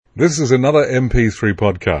This is another MP3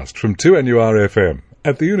 podcast from 2NURFM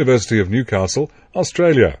at the University of Newcastle,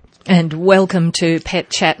 Australia. And welcome to Pet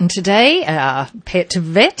Chat. And today, our pet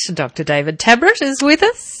vet, Dr. David Tabrett, is with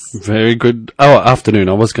us. Very good. Oh, afternoon.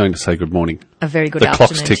 I was going to say good morning. A very good afternoon.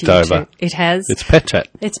 The clock's ticked over. Too. It has. It's Pet Chat.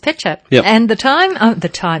 It's Pet Chat. Yep. And the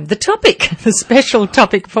topic, the special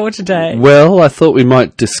topic for today. Well, I thought we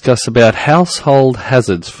might discuss about household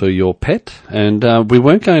hazards for your pet. And we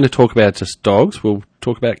weren't going to talk about just dogs. We'll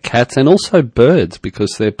talk about cats and also birds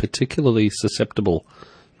because they're particularly susceptible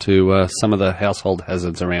to some of the household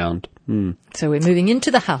hazards around. So we're moving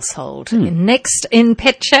into the household. Next in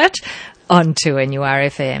Pet Chat on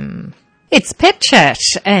 2NURFM. It's Pet Chat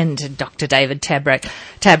and Dr. David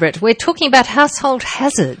Tabrett, we're talking about household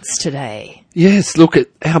hazards today. Yes, look at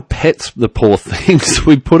our pets, the poor things.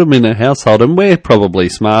 We put them in a household and we're probably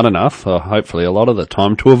smart enough, hopefully a lot of the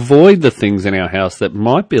time, to avoid the things in our house that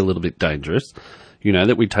might be a little bit dangerous, you know,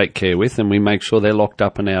 that we take care with and we make sure they're locked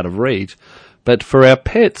up and out of reach. But for our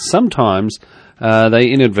pets, sometimes they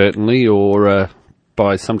inadvertently or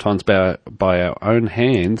by our own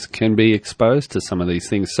hands can be exposed to some of these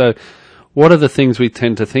things. So what are the things we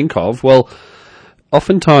tend to think of? Well,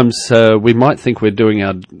 oftentimes we might think we're doing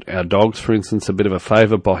our dogs, for instance, a bit of a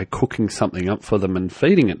favour by cooking something up for them and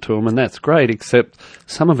feeding it to them, and that's great, except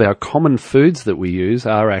some of our common foods that we use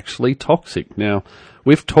are actually toxic. Now,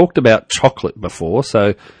 we've talked about chocolate before,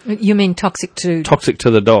 so... You mean toxic to... Toxic to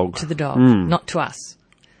the dog. To the dog, not to us.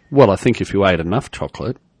 Well, I think if you ate enough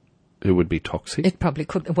chocolate, it would be toxic. It probably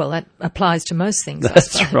could. Well, that applies to most things.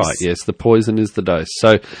 That's right, yes. The poison is the dose.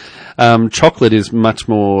 So chocolate is much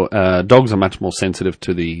more... dogs are much more sensitive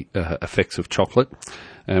to the effects of chocolate,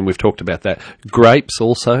 and we've talked about that. Grapes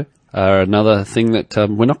also are another thing that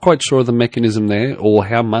we're not quite sure of the mechanism there or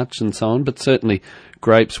how much and so on, but certainly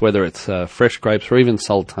grapes, whether it's fresh grapes or even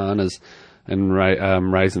sultanas and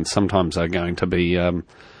raisins, sometimes are going to be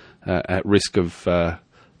at risk of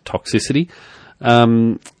toxicity.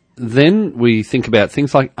 Then we think about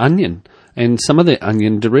things like onion and some of the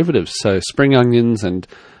onion derivatives, so spring onions, and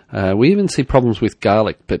we even see problems with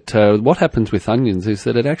garlic. But what happens with onions is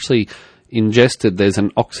that it actually ingested, there's an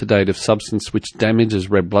oxidative substance which damages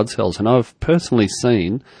red blood cells. And I've personally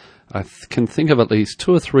seen, I can think of at least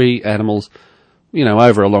 2 or 3 animals, you know,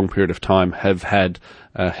 over a long period of time have had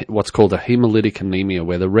what's called a hemolytic anemia,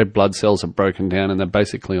 where the red blood cells are broken down and they're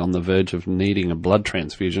basically on the verge of needing a blood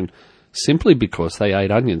transfusion simply because they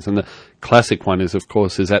ate onions. And the classic one is, of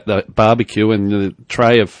course, is at the barbecue and the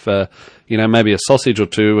tray of, maybe a sausage or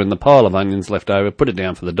two and the pile of onions left over, put it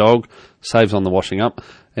down for the dog, saves on the washing up.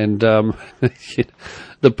 And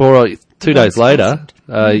the poor 2 days later,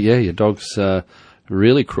 your dog's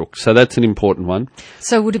really crook. So that's an important one.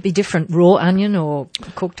 So would it be different, raw onion or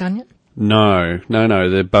cooked onion? No.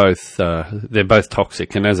 They're both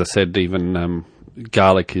toxic. And as I said, even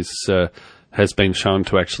garlic has been shown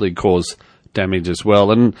to actually cause damage as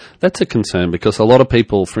well. And that's a concern because a lot of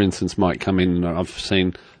people, for instance, might come in, I've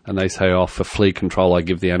seen, and they say, for flea control, I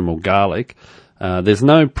give the animal garlic. There's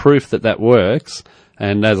no proof that works.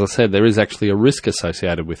 And as I said, there is actually a risk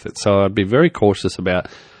associated with it. So I'd be very cautious about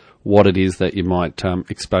what it is that you might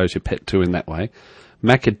expose your pet to in that way.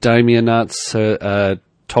 Macadamia nuts are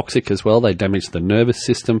toxic as well. They damage the nervous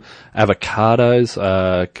system.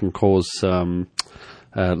 Avocados can cause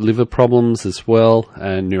liver problems as well,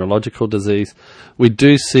 and neurological disease. We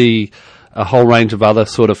do see a whole range of other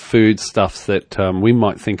sort of food stuffs that we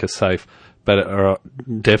might think are safe, but are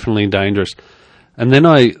definitely dangerous. And then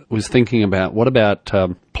I was thinking about, what about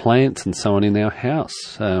plants and so on in our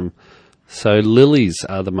house? So lilies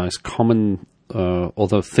are the most common, or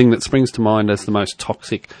the thing that springs to mind as the most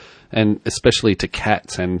toxic, and especially to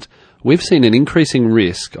cats. And we've seen an increasing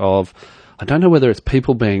risk of, I don't know whether it's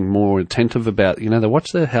people being more attentive about, they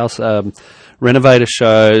watch their house renovator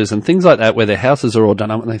shows and things like that where their houses are all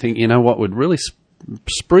done up and they think, you know what, would really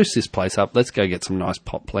spruce this place up. Let's go get some nice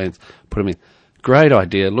pot plants, put them in. Great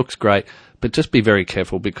idea, looks great, but just be very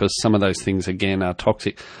careful because some of those things, again, are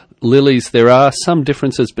toxic. Lilies, there are some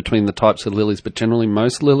differences between the types of lilies, but generally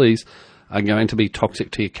most lilies are going to be toxic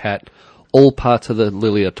to your cat. All parts of the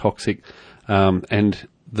lily are toxic, and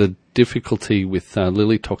the difficulty with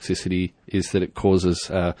lily toxicity is that it causes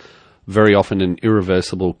very often an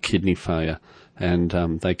irreversible kidney failure, and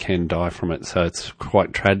they can die from it. So it's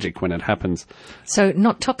quite tragic when it happens. So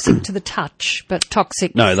not toxic to the touch, but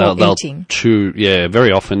toxic for they'll eating. Chew. Yeah,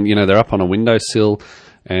 very often, they're up on a windowsill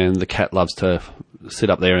and the cat loves to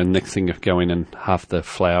sit up there and next thing you go in and half the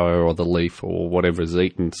flower or the leaf or whatever is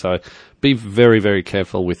eaten. So be very, very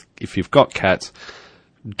careful with, if you've got cats,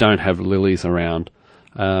 don't have lilies around.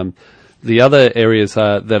 The other areas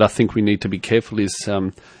that I think we need to be careful is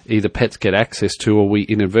either pets get access to or we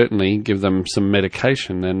inadvertently give them some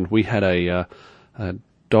medication. And we had a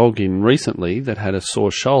dog in recently that had a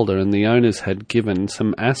sore shoulder, and the owners had given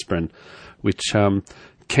some aspirin, which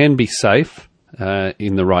can be safe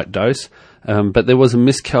in the right dose, but there was a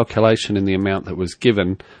miscalculation in the amount that was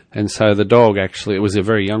given, and so the dog actually, it was a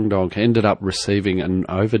very young dog, ended up receiving an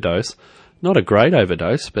overdose. Not a great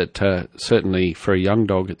overdose, but certainly for a young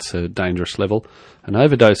dog it's a dangerous level. An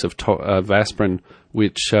overdose of aspirin,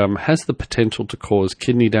 which has the potential to cause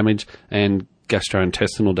kidney damage and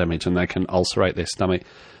gastrointestinal damage, and they can ulcerate their stomach.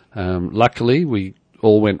 Luckily, we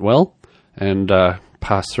all went well and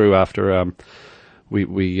passed through after...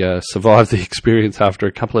 We survived the experience after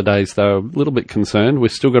a couple of days, though a little bit concerned. We've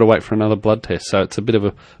still got to wait for another blood test, so it's a bit of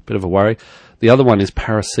a worry. The other one is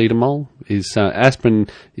paracetamol. Aspirin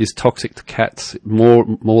is toxic to cats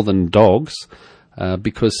more than dogs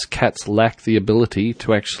because cats lack the ability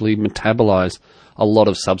to actually metabolize a lot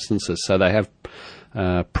of substances. So they have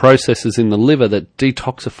processes in the liver that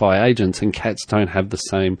detoxify agents, and cats don't have the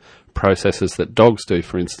same processes that dogs do,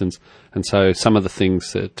 for instance. And so some of the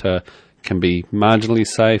things that can be marginally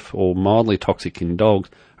safe or mildly toxic in dogs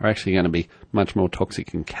are actually going to be much more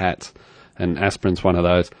toxic in cats. And aspirin's one of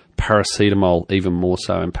those. Paracetamol even more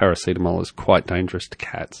so, and paracetamol is quite dangerous to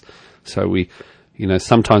cats. So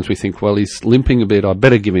sometimes we think, well, he's limping a bit, I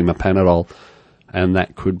better give him a Panadol, and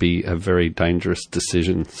that could be a very dangerous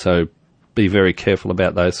decision. So be very careful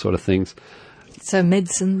about those sort of things. So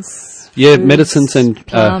medicines? Yeah, foods, medicines and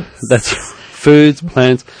that's foods,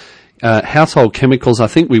 plants. Household chemicals, I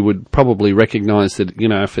think we would probably recognise that,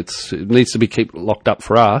 if it needs to be kept locked up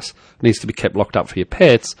for us, it needs to be kept locked up for your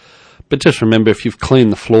pets. But just remember, if you've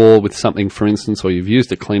cleaned the floor with something, for instance, or you've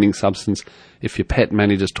used a cleaning substance, if your pet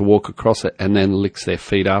manages to walk across it and then licks their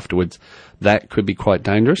feet afterwards, that could be quite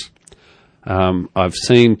dangerous. I've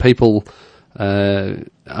seen people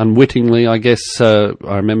unwittingly, I guess, I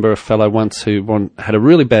remember a fellow once who had a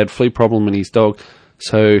really bad flea problem in his dog,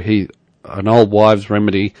 so an old wives'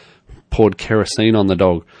 remedy, poured kerosene on the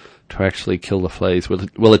dog to actually kill the fleas.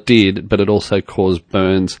 Well, it did, but it also caused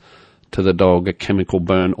burns to the dog, a chemical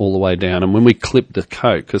burn all the way down. And when we clipped the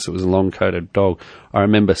coat, because it was a long-coated dog, I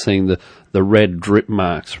remember seeing the red drip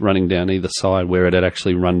marks running down either side where it had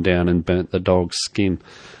actually run down and burnt the dog's skin.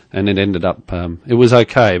 And it ended up, it was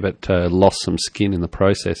okay, but lost some skin in the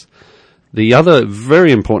process. The other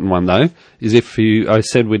very important one, though, is I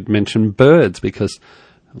said we'd mention birds, because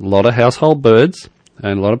a lot of household birds,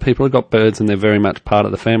 and a lot of people have got birds and they're very much part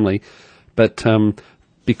of the family. But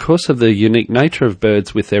because of the unique nature of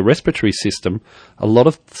birds with their respiratory system, a lot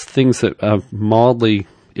of things that are mildly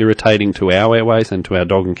irritating to our airways and to our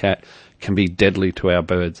dog and cat can be deadly to our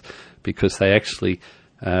birds, because they actually,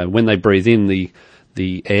 when they breathe in, the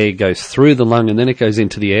air goes through the lung and then it goes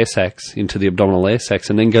into the air sacs, into the abdominal air sacs,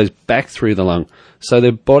 and then goes back through the lung. So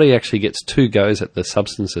their body actually gets two goes at the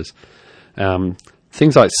substances.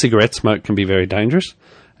 Things like cigarette smoke can be very dangerous,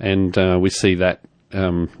 and we see that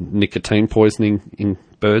nicotine poisoning in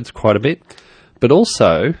birds quite a bit. But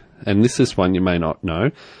also, and this is one you may not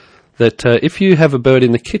know, that if you have a bird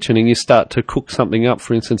in the kitchen and you start to cook something up,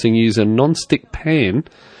 for instance, and use a non-stick pan,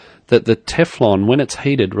 that the Teflon, when it's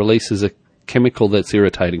heated, releases a chemical that's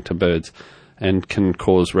irritating to birds and can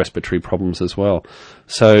cause respiratory problems as well.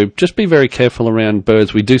 So just be very careful around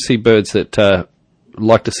birds. We do see birds that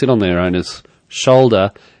like to sit on their owner's shoulder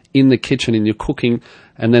in the kitchen and you're cooking,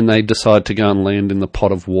 and then they decide to go and land in the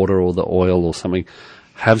pot of water or the oil or something.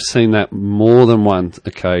 Have seen that more than one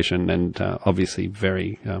occasion, and obviously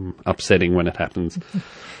very upsetting when it happens.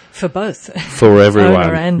 For both. For everyone.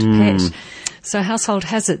 Owner and pet. So household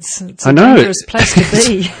hazards. It's a dangerous place to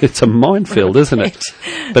be. It's a minefield, isn't it?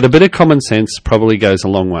 But a bit of common sense probably goes a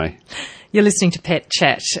long way. You're listening to Pet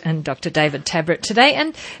Chat and Dr. David Tabrett today.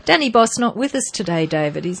 And Danny Boss not with us today,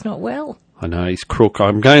 David. He's not well. I know, he's crook.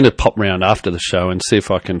 I'm going to pop round after the show and see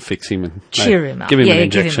if I can fix him and cheer him up. Give him an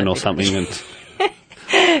injection or something. And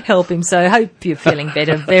help him. So I hope you're feeling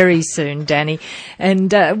better very soon, Danny.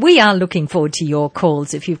 And we are looking forward to your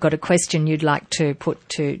calls. If you've got a question you'd like to put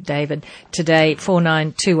to David today,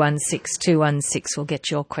 49216216 will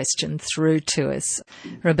get your question through to us.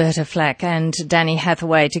 Roberta Flack and Danny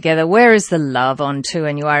Hathaway together. Where is the love on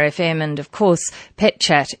 2NURFM? And of course, Pet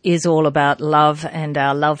Chat is all about love and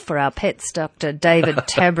our love for our pets. Dr. David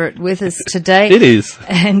Tabrett with us today. It is.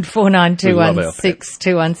 And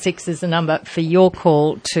 49216216 is the number for your call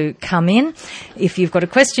to come in if you've got a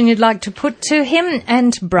question you'd like to put to him.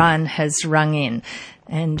 And Brian has rung in.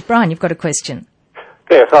 And Brian, you've got a question.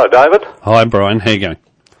 Yes, hi David. Hi Brian, how you going?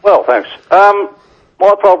 Well, thanks.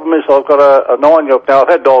 My problem is I've got a 9-year-old. Now, I've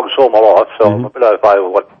had dogs all my life, so I'm a bit au fait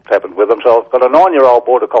with what's happened with them. So I've got a 9-year-old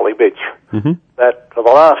Border Collie bitch that for the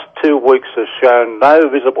last 2 weeks has shown no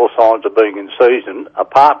visible signs of being in season,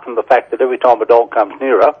 apart from the fact that every time a dog comes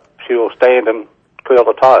near her, she will stand and curl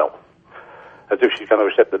the tail, as if she's going to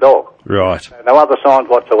reset the dog. Right. No other signs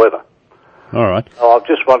whatsoever. All right. So I'm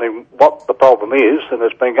just wondering what the problem is, and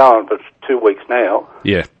it's been going for 2 weeks now.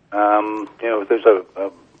 Yeah. If there's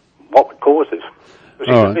what would cause this?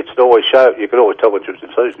 All right. It's always show. You could always tell when she was in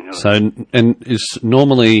season. You know? So, and is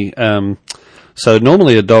normally,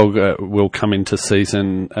 normally a dog will come into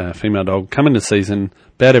season, female dog come into season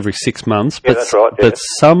about every 6 months. Yeah, that's right. Yeah. But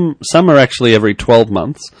some are actually every 12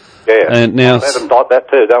 months. Yeah. And now, I've had them like that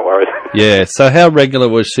too. Don't worry. Yeah. So how regular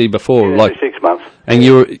was she before? Yeah, like every 6 months. And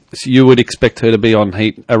you would expect her to be on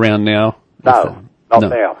heat around now? No, not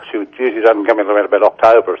now. She usually doesn't come in around about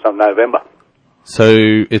October or some November.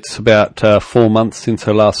 So it's about 4 months since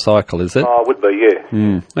her last cycle, is it? Oh, it would be,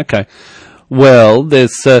 yeah. Okay. Well,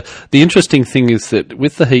 there's the interesting thing is that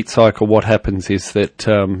with the heat cycle, what happens is that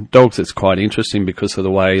dogs, it's quite interesting because of the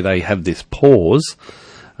way they have this pause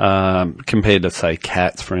compared to, say,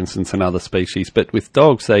 cats, for instance, and other species. But with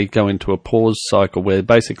dogs, they go into a pause cycle where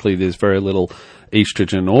basically there's very little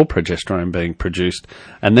estrogen or progesterone being produced,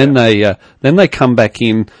 and then they come back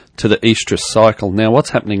in to the estrous cycle. Now, what's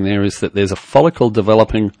happening there is that there's a follicle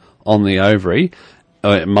developing on the ovary,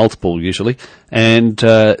 multiple usually, and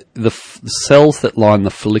the cells that line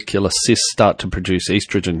the follicular cysts start to produce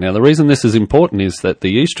estrogen. Now, the reason this is important is that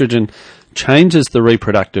the estrogen changes the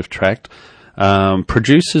reproductive tract,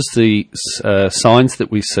 produces the signs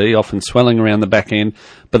that we see, often swelling around the back end,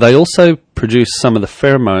 but they also produce some of the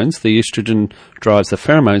pheromones. The estrogen drives the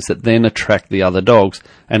pheromones that then attract the other dogs,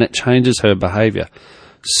 and it changes her behaviour.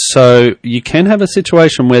 So you can have a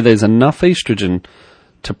situation where there's enough estrogen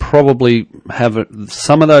to probably have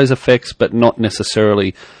some of those effects, but not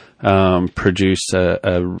necessarily produce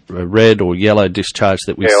a red or yellow discharge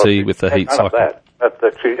that we see with the heat cycle.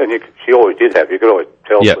 She always did have. You could always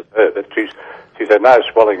tell with her that she's had no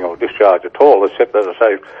swelling or discharge at all, except, as I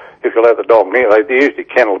say, if you let the dog near, they usually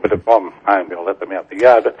kennel a bit of home. You'll let them out the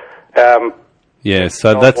yard. But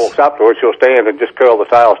so that's walks up to her, she'll stand and just curl the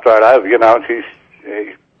tail straight over, and I've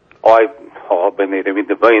been there to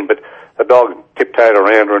intervene, but the dog tiptoed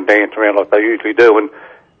around her and danced around like they usually do, and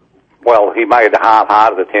well, he made a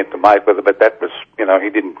half-hearted attempt to mate with her, but that was,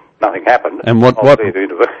 nothing happened. And what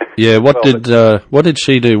did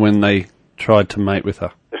she do when they tried to mate with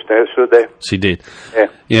her? Just stood there. She did. Yeah.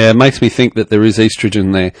 Yeah, it makes me think that there is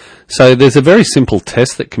estrogen there. So there's a very simple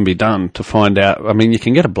test that can be done to find out. I mean, you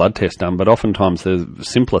can get a blood test done, but oftentimes the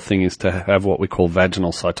simpler thing is to have what we call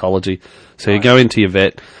vaginal cytology. So you go into your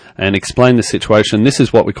vet and explain the situation. This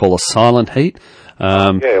is what we call a silent heat.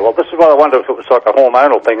 Well, this is what I wonder if it was like a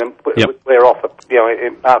hormonal thing and wear off,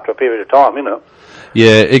 after a period of time,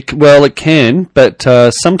 Yeah, it can, but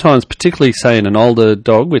sometimes, particularly, say, in an older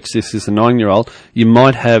dog, which this is a 9-year-old, you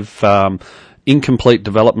might have incomplete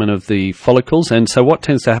development of the follicles, and so what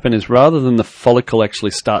tends to happen is rather than the follicle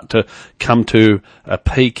actually start to come to a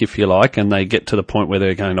peak, if you like, and they get to the point where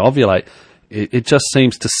they're going to ovulate, it just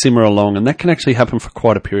seems to simmer along, and that can actually happen for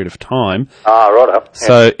quite a period of time. Right up.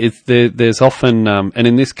 So there's often, and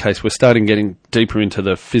in this case, we're starting getting deeper into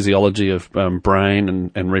the physiology of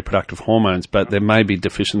brain and reproductive hormones, but there may be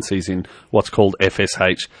deficiencies in what's called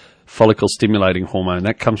FSH, follicle stimulating hormone.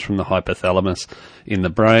 That comes from the hypothalamus in the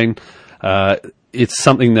brain. It's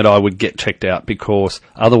something that I would get checked out because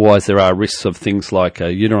otherwise there are risks of things like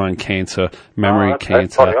uterine cancer, mammary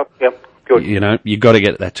cancer. Yep. Good. You've got to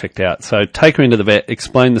get that checked out. So take her into the vet,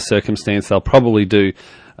 explain the circumstance. They'll probably do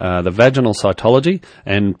the vaginal cytology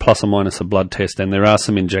and plus or minus a blood test, and there are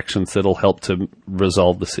some injections that'll help to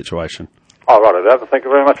resolve the situation. All right, David. Thank you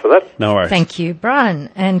very much for that. No worries. Thank you, Brian.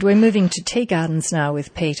 And we're moving to Tea Gardens now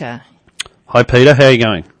with Peter. Hi, Peter. How are you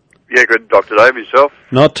going? Yeah, good, Dr. Dave. Yourself?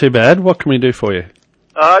 Not too bad. What can we do for you?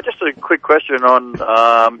 Just a quick question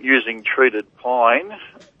on using treated pine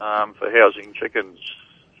for housing chickens.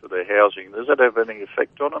 For their housing, does that have any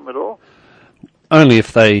effect on them at all? Only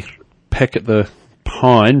if they peck at the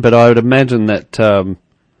pine, but I would imagine that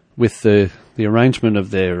with the arrangement of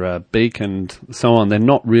their beak and so on, they're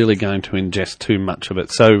not really going to ingest too much of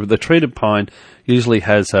it. So the treated pine usually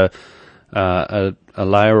has a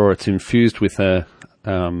layer, or it's infused with if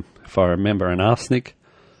I remember, an arsenic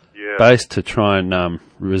base to try and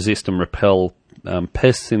resist and repel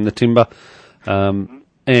pests in the timber.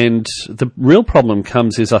 And the real problem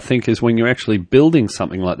comes is when you're actually building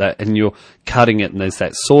something like that and you're cutting it and there's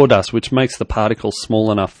that sawdust which makes the particles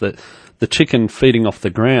small enough that the chicken feeding off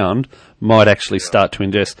the ground might actually start to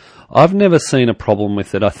ingest. I've never seen a problem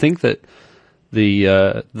with it. I think that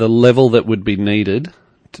the level that would be needed,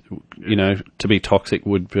 to be toxic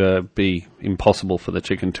would be impossible for the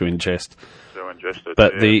chicken to ingest.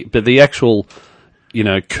 But the actual,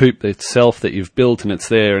 coop itself that you've built and it's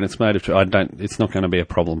there and it's made of, it's not going to be a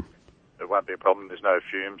problem. It won't be a problem. There's no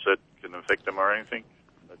fumes that can affect them or anything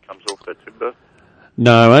that comes off that timber.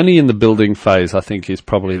 No, only in the building phase, I think, is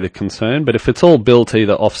probably the concern. But if it's all built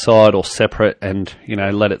either offside or separate and,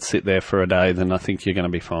 let it sit there for a day, then I think you're going to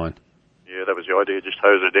be fine. Yeah, that was the idea. Just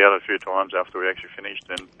hose it down a few times after we actually finished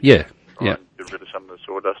and get rid of some of the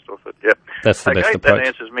sawdust off it. Yep. That's the best approach. That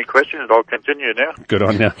answers my question, and I'll continue now. Good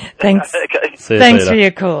on you. Thanks. Okay. See you, Thanks Peter. for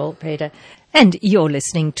your call, Peter. And you're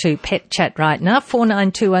listening to Pet Chat right now.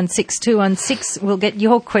 49216216 will get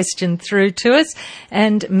your question through to us.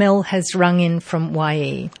 And Mel has rung in from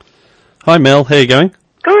YE. Hi, Mel. How are you going?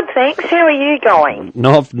 Good, thanks. How are you going?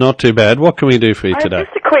 Not too bad. What can we do for you today?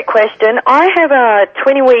 Just a quick question. I have a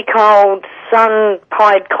 20-week-old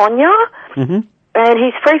sun-pied conure, and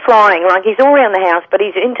he's free-flying. Like, he's all around the house, but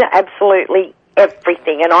he's into absolutely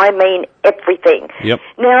everything, and I mean everything. Yep.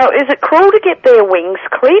 Now, is it cruel to get their wings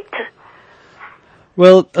clipped?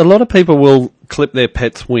 Well, a lot of people will clip their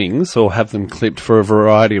pets' wings or have them clipped for a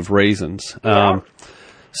variety of reasons.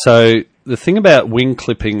 So the thing about wing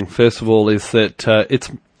clipping, first of all, is that it's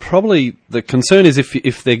probably the concern is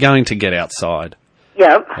if they're going to get outside.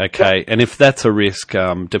 Yep. Okay, and if that's a risk,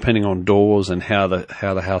 depending on doors and how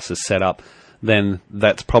the house is set up, then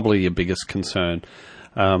that's probably your biggest concern.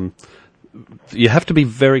 You have to be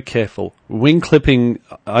very careful. Wing clipping,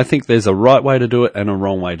 I think there's a right way to do it and a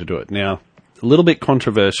wrong way to do it. Now, a little bit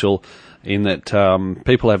controversial in that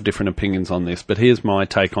people have different opinions on this, but here's my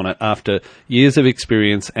take on it. After years of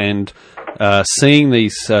experience and seeing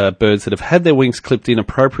these birds that have had their wings clipped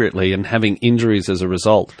inappropriately and having injuries as a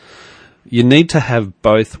result, you need to have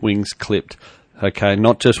both wings clipped, okay,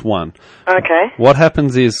 not just one. Okay. What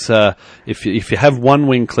happens is if you have one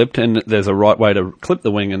wing clipped, and there's a right way to clip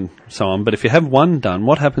the wing and so on, but if you have one done,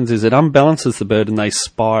 what happens is it unbalances the bird and they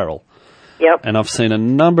spiral. Yep. And I've seen a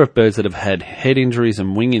number of birds that have had head injuries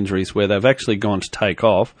and wing injuries where they've actually gone to take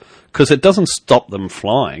off because it doesn't stop them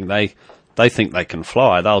flying. They think they can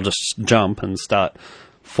fly. They'll just jump and start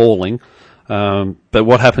falling. But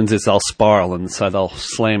what happens is they'll spiral and so they'll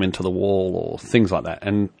slam into the wall or things like that.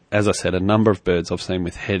 And as I said, a number of birds I've seen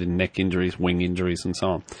with head and neck injuries, wing injuries and so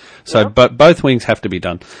on. So but both wings have to be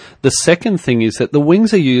done. The second thing is that the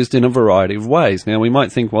wings are used in a variety of ways. Now we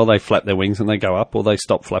might think, well, they flap their wings and they go up, or they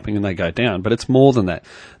stop flapping and they go down. But it's more than that.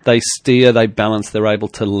 They steer, they balance, they're able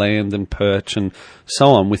to land and perch and so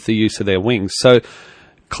on with the use of their wings. So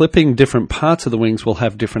clipping different parts of the wings will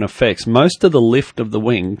have different effects. Most of the lift of the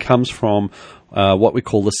wing comes from what we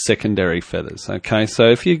call the secondary feathers. Okay, so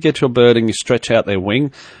if you get your bird and you stretch out their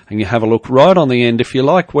wing and you have a look right on the end, if you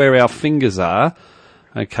like where our fingers are,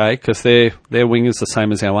 okay, because their wing is the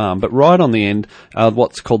same as our arm, but right on the end are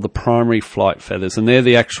what's called the primary flight feathers, and they're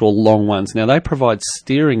the actual long ones. Now they provide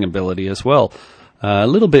steering ability as well, a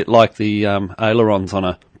little bit like the ailerons on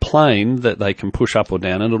a plane that they can push up or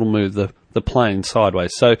down, and it'll move the plane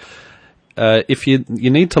sideways. So if you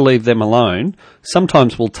need to leave them alone,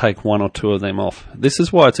 sometimes we'll take one or two of them off. This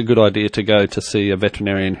is why it's a good idea to go to see a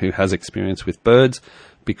veterinarian who has experience with birds,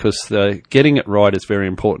 because getting it right is very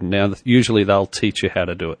important. Now, usually they'll teach you how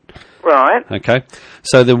to do it. Right. Okay.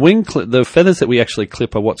 So the feathers that we actually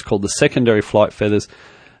clip are what's called the secondary flight feathers.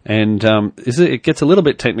 And it gets a little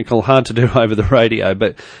bit technical, hard to do over the radio,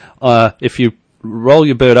 but if you roll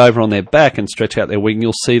your bird over on their back and stretch out their wing,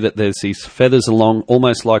 you'll see that there's these feathers along,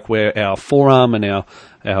 almost like where our forearm and our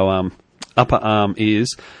upper arm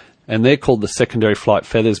is, and they're called the secondary flight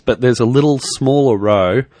feathers, but there's a little smaller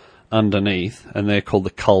row underneath, and they're called the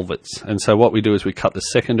culverts. And so what we do is we cut the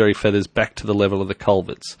secondary feathers back to the level of the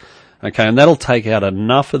culverts. Okay, and that'll take out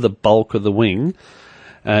enough of the bulk of the wing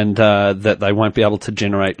and that they won't be able to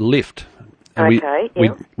generate lift. And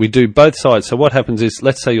we do both sides. So what happens is,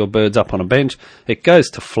 let's say your bird's up on a bench, it goes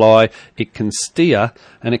to fly, it can steer,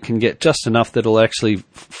 and it can get just enough that it'll actually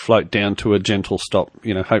float down to a gentle stop,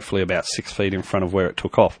 hopefully about 6 feet in front of where it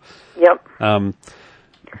took off. Yep.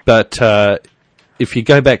 But if you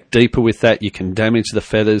go back deeper with that, you can damage the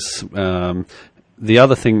feathers. The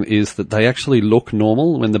other thing is that they actually look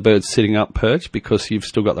normal when the bird's sitting up perched, because you've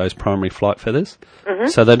still got those primary flight feathers. Mm-hmm.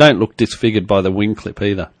 So they don't look disfigured by the wing clip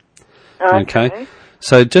either. Okay.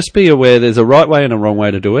 So just be aware there's a right way and a wrong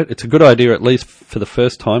way to do it. It's a good idea, at least for the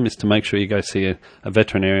first time, is to make sure you go see a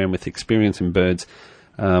veterinarian with experience in birds,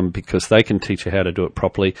 because they can teach you how to do it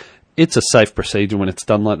properly. it's a safe procedure when it's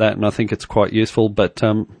done like that, and I think it's quite useful. But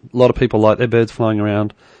a lot of people like their birds flying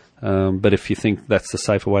around. But if you think that's the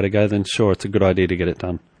safer way to go, then sure, it's a good idea to get it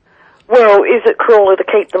done. Well, is it crueler to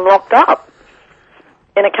keep them locked up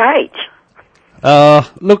in a cage?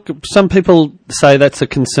 Look, some people say that's a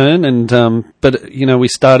concern, but we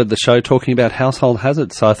started the show talking about household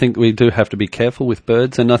hazards, so I think we do have to be careful with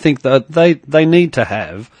birds, and I think that they need to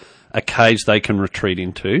have a cage they can retreat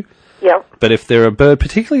into. Yeah. But if they're a bird,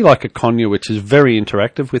 particularly like a conure, which is very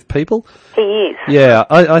interactive with people. He is. Yeah,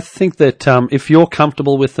 I think that if you're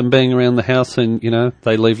comfortable with them being around the house and,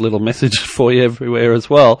 they leave little messages for you everywhere as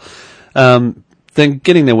well, then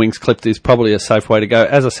getting their wings clipped is probably a safe way to go.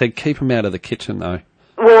 As I said, keep them out of the kitchen, though.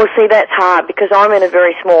 Well, see, that's hard because I'm in a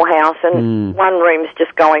very small house and one room's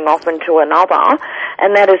just going off into another,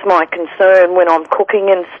 and that is my concern when I'm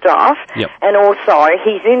cooking and stuff. Yep. And also,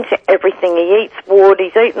 he's into everything. He eats wood,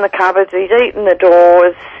 he's eaten the cupboards, he's eaten the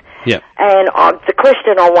doors. Yep. And the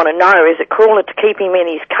question I want to know, is it crueler to keep him in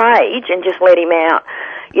his cage and just let him out,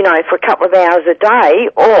 for a couple of hours a day,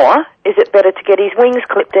 or is it better to get his wings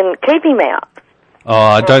clipped and keep him out? Oh,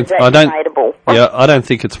 I don't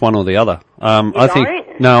think it's one or the other.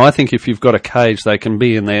 I think if you've got a cage, they can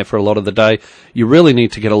be in there for a lot of the day. You really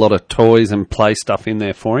need to get a lot of toys and play stuff in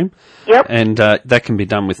there for him. Yep. And that can be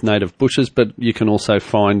done with native bushes, but you can also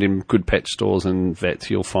find in good pet stores and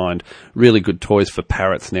vets, you'll find really good toys for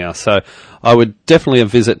parrots now. So I would definitely a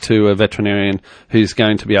visit to a veterinarian who's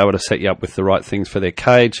going to be able to set you up with the right things for their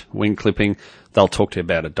cage, wing clipping. They'll talk to you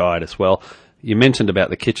about a diet as well. You mentioned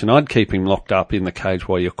about the kitchen. I'd keep him locked up in the cage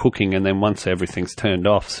while you're cooking, and then once everything's turned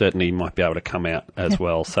off, certainly he might be able to come out as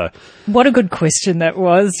well. So, what a good question that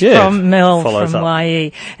was from Mel from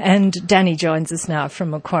YE. And Danny joins us now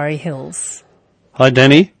from Macquarie Hills. Hi,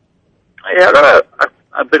 Danny. Yeah, I've got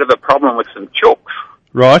a bit of a problem with some chooks.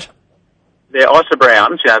 Right. They're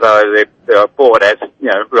Isobrowns, they're bought as,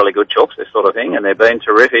 really good chooks, this sort of thing, and they've been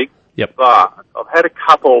terrific. Yep. But I've had a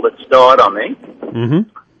couple that's died on me. Mm-hmm.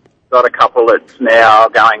 Got a couple that's now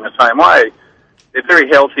going the same way. They're very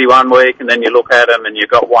healthy one week, and then you look at them and you've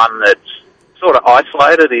got one that's sort of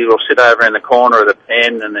isolated. He will sit over in the corner of the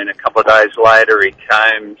pen, and then a couple of days later he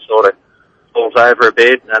sort of falls over a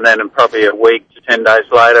bit, and then probably a week to 10 days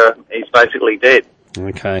later he's basically dead.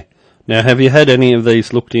 Okay. Now, have you had any of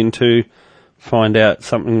these looked into, find out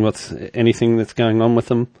anything that's going on with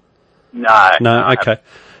them? No. No, okay.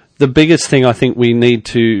 The biggest thing I think we need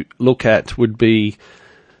to look at would be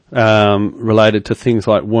related to things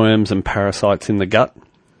like worms and parasites in the gut,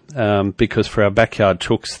 because for our backyard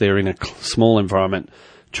chooks, they're in a small environment.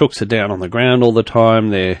 Chooks are down on the ground all the time.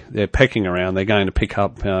 They're pecking around. They're going to pick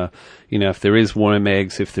up, if there is worm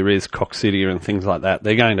eggs, if there is coccidia and things like that,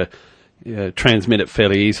 they're going to transmit it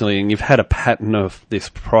fairly easily. And you've had a pattern of this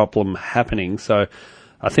problem happening. So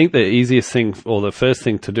I think the easiest thing, or the first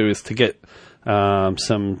thing to do, is to get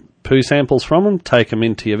some poo samples from them, take them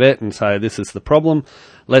into your vet and say, this is the problem.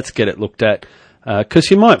 Let's get it looked at, because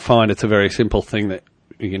you might find it's a very simple thing that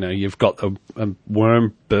you've got a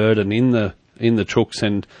worm burden in the chooks,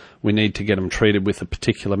 and we need to get them treated with a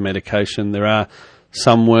particular medication. There are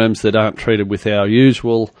some worms that aren't treated with our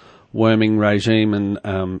usual worming regime,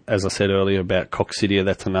 and as I said earlier about coccidia,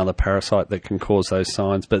 that's another parasite that can cause those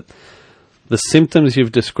signs. But the symptoms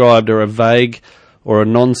you've described are a vague or a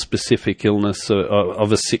non-specific illness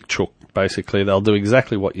of a sick chook. Basically, they'll do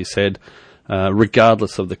exactly what you said,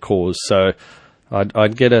 regardless of the cause. So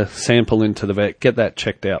I'd get a sample into the vet, get that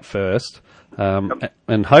checked out first,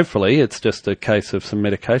 and hopefully it's just a case of some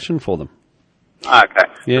medication for them. Okay.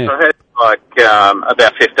 Yeah. I had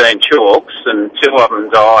about 15 chooks, and 2 of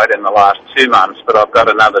them died in the last 2 months, but I've got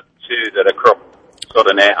another 2 that are sort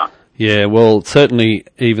of now. Yeah, well, certainly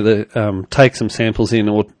either take some samples in,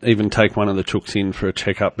 or even take one of the chooks in for a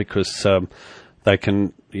checkup, because they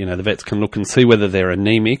can, the vets can look and see whether they're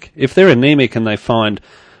anemic. If they're anemic and they find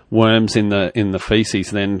worms in the feces,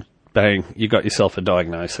 then bang, you got yourself a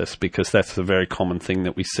diagnosis, because that's a very common thing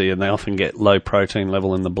that we see, and they often get low protein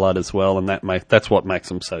level in the blood as well, and that's what makes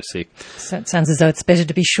them so sick. So it sounds as though it's better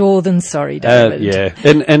to be sure than sorry, David. Yeah,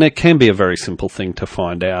 and it can be a very simple thing to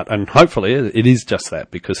find out, and hopefully it is just that,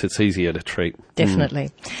 because it's easier to treat.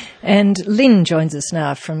 Definitely. And Lynn joins us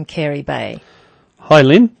now from Carey Bay. Hi,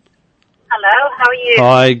 Lynn. Hello, how are you?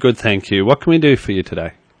 Hi, good, thank you. What can we do for you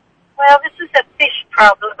today? Well, this is a fish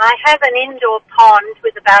problem. I have an indoor pond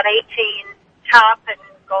with about 18 tarpon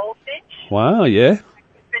goldfish. Wow, yeah.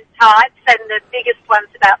 Different types, and the biggest one's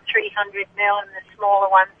about 300 mil, and the smaller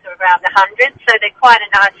ones are around 100, so they're quite a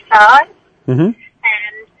nice size. Mm-hmm.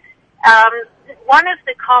 And one of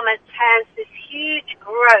the comets has this huge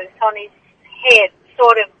growth on his head,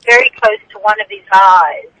 sort of very close to one of his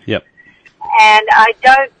eyes. Yep. and I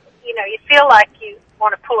don't, you feel like you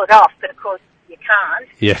want to pull it off, but of course you can't.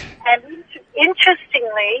 Yeah. And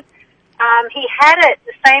interestingly,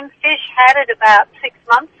 the same fish had it about 6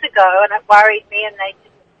 months ago, and it worried me, and they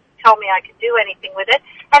didn't tell me I could do anything with it.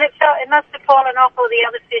 And it must have fallen off, or the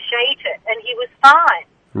other fish ate it, and he was fine.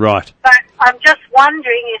 Right. But I'm just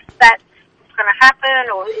wondering if that's going to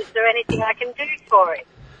happen, or is there anything I can do for it?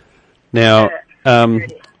 Now,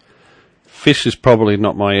 fish is probably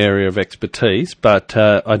not my area of expertise, but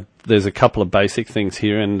there's a couple of basic things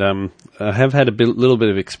here, and I have had little bit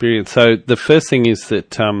of experience. So the first thing is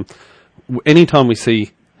that anytime we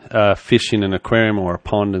see fish in an aquarium or a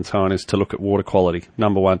pond and so on, is to look at water quality,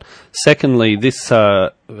 number one. Secondly, this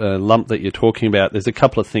lump that you're talking about, there's a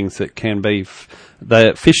couple of things that can be.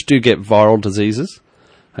 The fish do get viral diseases,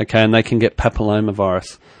 okay, and they can get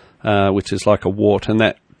papillomavirus, which is like a wart, and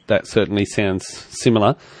that certainly sounds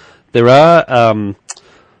similar. There are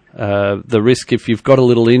the risk if you've got a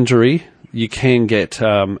little injury, you can get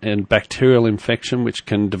a bacterial infection which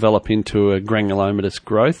can develop into a granulomatous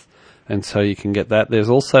growth, and so you can get that. There's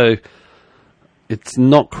also, it's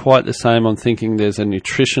not quite the same. I'm thinking there's a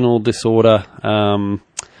nutritional disorder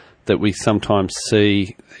that we sometimes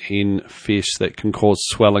see in fish that can cause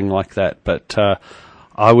swelling like that, but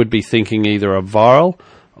I would be thinking either a viral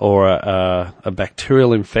or a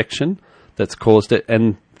bacterial infection that's caused it.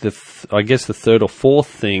 And I guess the third or fourth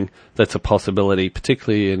thing that's a possibility,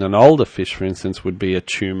 particularly in an older fish, for instance, would be a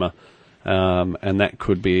tumour, and that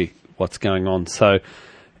could be what's going on. So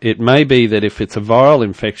it may be that if it's a viral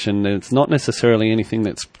infection, then it's not necessarily anything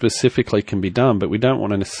that specifically can be done, but we don't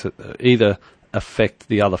want to either affect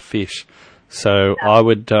the other fish. So I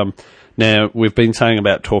would... now, we've been saying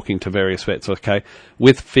about talking to various vets, okay?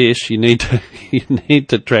 With fish, you need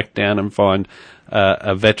to track down and find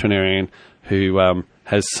a veterinarian who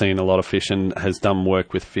has seen a lot of fish and has done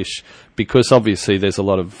work with fish, because obviously there's a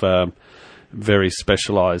lot of very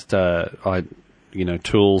specialised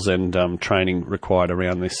tools and training required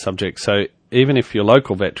around this subject. So even if your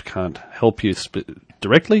local vet can't help you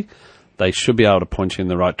directly, they should be able to point you in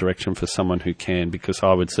the right direction for someone who can, because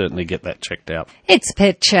I would certainly get that checked out. It's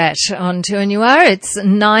Pet Chat on 2NUR. It's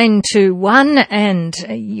 9 to 1, and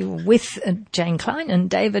you're with Jane Klein and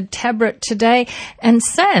David Tabrett today. And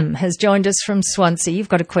Sam has joined us from Swansea. You've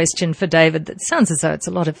got a question for David that sounds as though it's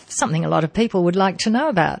something a lot of people would like to know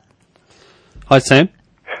about. Hi, Sam.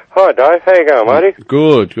 Hi, Dave. How you going, matey?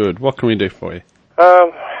 Good. What can we do for you?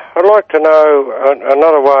 I'd like to know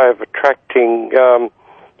another way of attracting,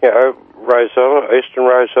 rosella, eastern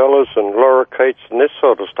rosellas and lorikeets and this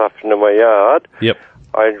sort of stuff into my yard. Yep.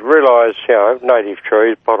 I realise, native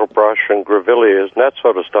trees, bottlebrush and grevilleas and that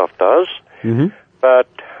sort of stuff does. Mm-hmm. But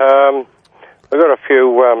I've got a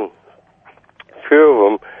few of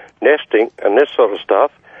them nesting and this sort of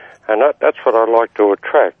stuff, and that's what I'd like to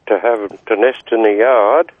attract, to have them to nest in the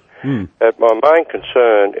yard. But my main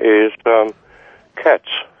concern is cats.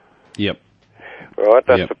 Yep. Right,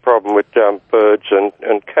 that's the problem with birds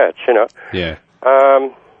and cats, Yeah.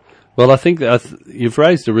 Well, I think that you've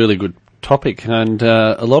raised a really good topic, and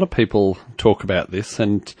a lot of people talk about this,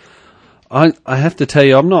 and I have to tell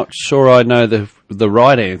you, I'm not sure I know the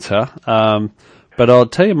right answer, but I'll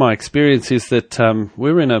tell you my experience is that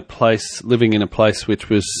we were living in a place which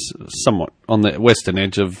was somewhat on the western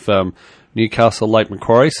edge of Newcastle, Lake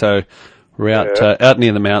Macquarie, so we're out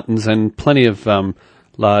near the mountains, and plenty of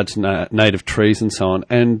large native trees and so on,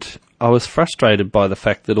 and I was frustrated by the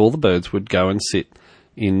fact that all the birds would go and sit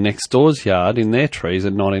in next door's yard in their trees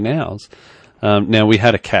and not in ours. Now, we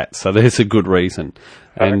had a cat, so there's a good reason,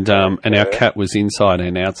 and our cat was inside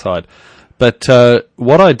and outside. But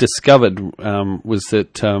what I discovered was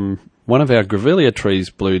that one of our grevillea trees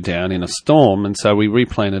blew down in a storm, and so we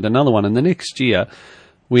replanted another one, and the next year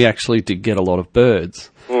we actually did get a lot of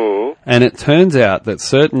birds. And it turns out that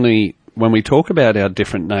certainly when we talk about our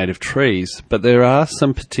different native trees, but there are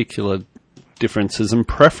some particular differences and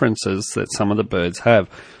preferences that some of the birds have.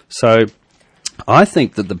 So I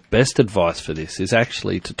think that the best advice for this is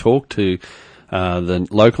actually to talk to the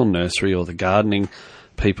local nursery or the gardening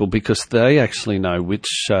people, because they actually know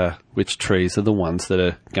which trees are the ones that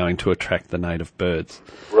are going to attract the native birds.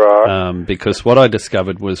 Right. Because what I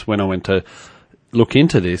discovered was when I went to look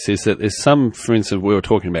into this is that there's some, for instance, we were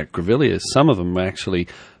talking about grevilleas, some of them actually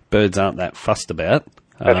birds aren't that fussed about.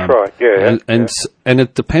 That's right, yeah. And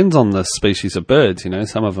it depends on the species of birds,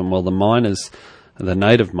 some of them, the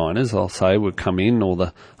native miners, I'll say, would come in, or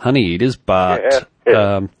the honey eaters, but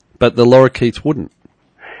but the lorikeets wouldn't.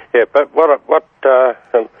 Yeah, but what the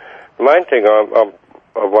main thing I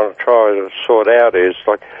want to try to sort out is,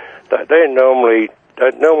 like, they normally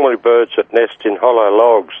they're normally birds that nest in hollow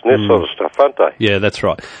logs and this sort of stuff, aren't they? Yeah, that's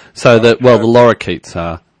right. So, the lorikeets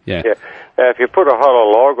are, yeah. Yeah. Now, if you put a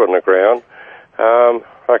hollow log on the ground,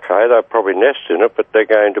 okay, they'll probably nest in it, but they're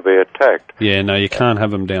going to be attacked. Yeah, no, you can't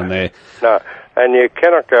have them down there. No, and you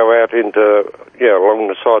cannot go out into, along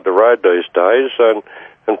the side of the road these days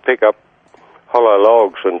and pick up hollow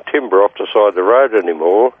logs and timber off the side of the road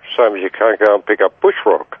anymore, same as you can't go and pick up bush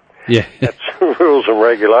rock. Yeah. That's rules and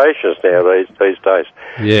regulations now these days.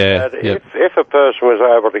 Yeah. If a person was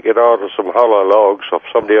able to get hold of some hollow logs off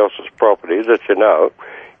somebody else's property that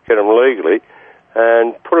get them legally,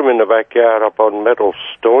 and put them in the backyard up on metal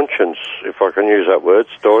stanchions, if I can use that word,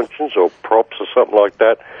 stanchions or props or something like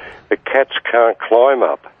that, the cats can't climb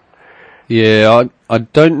up. Yeah, I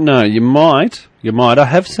don't know. You might. I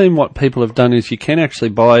have seen what people have done is you can actually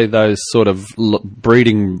buy those sort of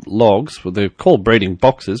breeding logs. Well, they're called breeding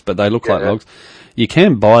boxes, but they look like logs. You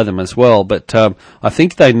can buy them as well, but I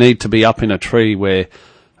think they need to be up in a tree where,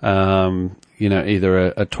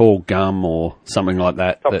 either a tall gum or something like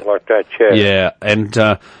that. Something like that, yeah. Yeah,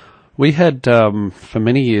 and we had, for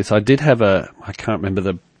many years, I did have I can't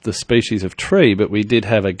remember the species of tree, but we did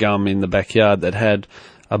have a gum in the backyard that had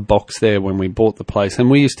a box there when we bought the place, and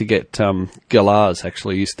we used to get galahs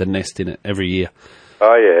actually used to nest in it every year.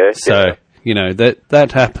 Oh yeah. So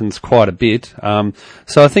that happens quite a bit.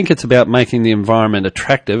 So I think it's about making the environment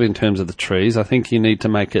attractive in terms of the trees. I think you need to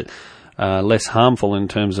make it less harmful in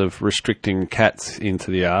terms of restricting cats into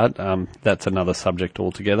the yard. That's another subject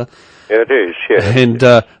altogether. Yeah, it is. Yeah. And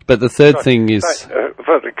but the third thing is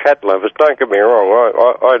for the cat lovers. Don't get me wrong.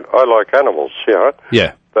 I like animals.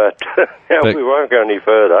 Yeah. But we won't go any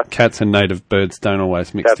further. Cats and native birds don't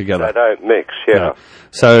always mix together. They don't mix, yeah. No.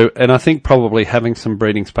 So, and I think probably having some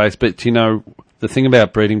breeding space, but the thing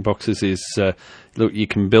about breeding boxes is, look, you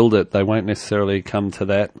can build it. They won't necessarily come to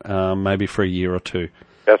that, maybe for a year or two.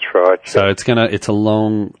 That's right. So it's a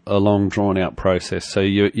long drawn out process. So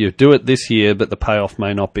you do it this year, but the payoff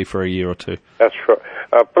may not be for a year or two. That's right.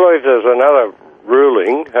 I believe there's another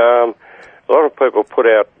ruling. A lot of people put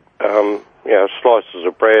out, slices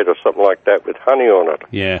of bread or something like that with honey on it.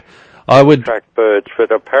 Yeah. I would attract birds,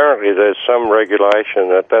 but apparently there's some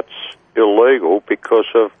regulation that's illegal because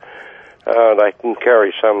of they can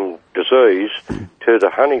carry some disease to the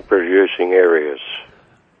honey producing areas.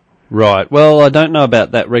 Right. Well, I don't know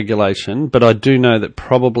about that regulation, but I do know that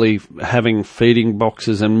probably having feeding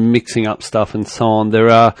boxes and mixing up stuff and so on, there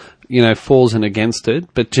are, fors and against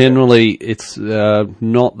it, but generally it's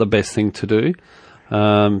not the best thing to do.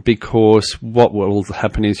 Because what will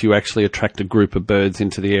happen is you actually attract a group of birds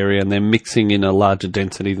into the area and they're mixing in a larger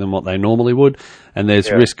density than what they normally would, and there's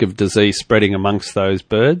risk of disease spreading amongst those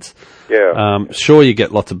birds. Yeah. Sure, you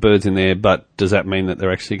get lots of birds in there, but does that mean that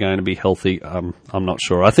they're actually going to be healthy? I'm not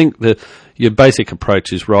sure. I think your basic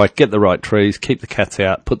approach is right. Get the right trees, keep the cats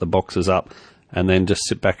out, put the boxes up, and then just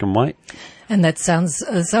sit back and wait. And that sounds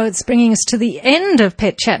as though it's bringing us to the end of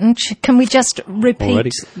Pet Chat. And can we just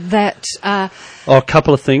repeat that? A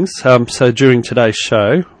couple of things. So during today's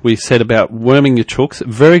show, we said about worming your chooks.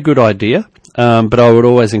 Very good idea. But I would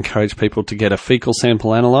always encourage people to get a fecal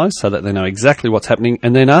sample analysed so that they know exactly what's happening.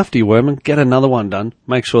 And then after you worm them, get another one done.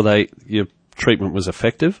 Make sure your treatment was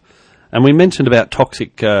effective. And we mentioned about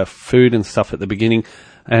toxic food and stuff at the beginning.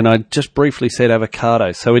 And I just briefly said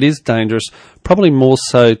avocado. So it is dangerous, probably more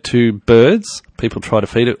so to birds. People try to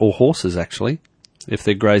feed it, or horses, actually, if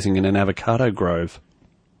they're grazing in an avocado grove.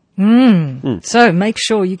 So make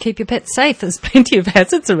sure you keep your pets safe. There's plenty of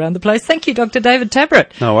hazards around the place. Thank you, Dr. David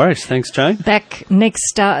Tabrett. No worries. Thanks, Jane. Back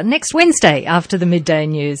next Wednesday after the midday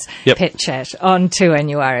news. Yep. Pet Chat on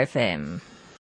 2NURFM.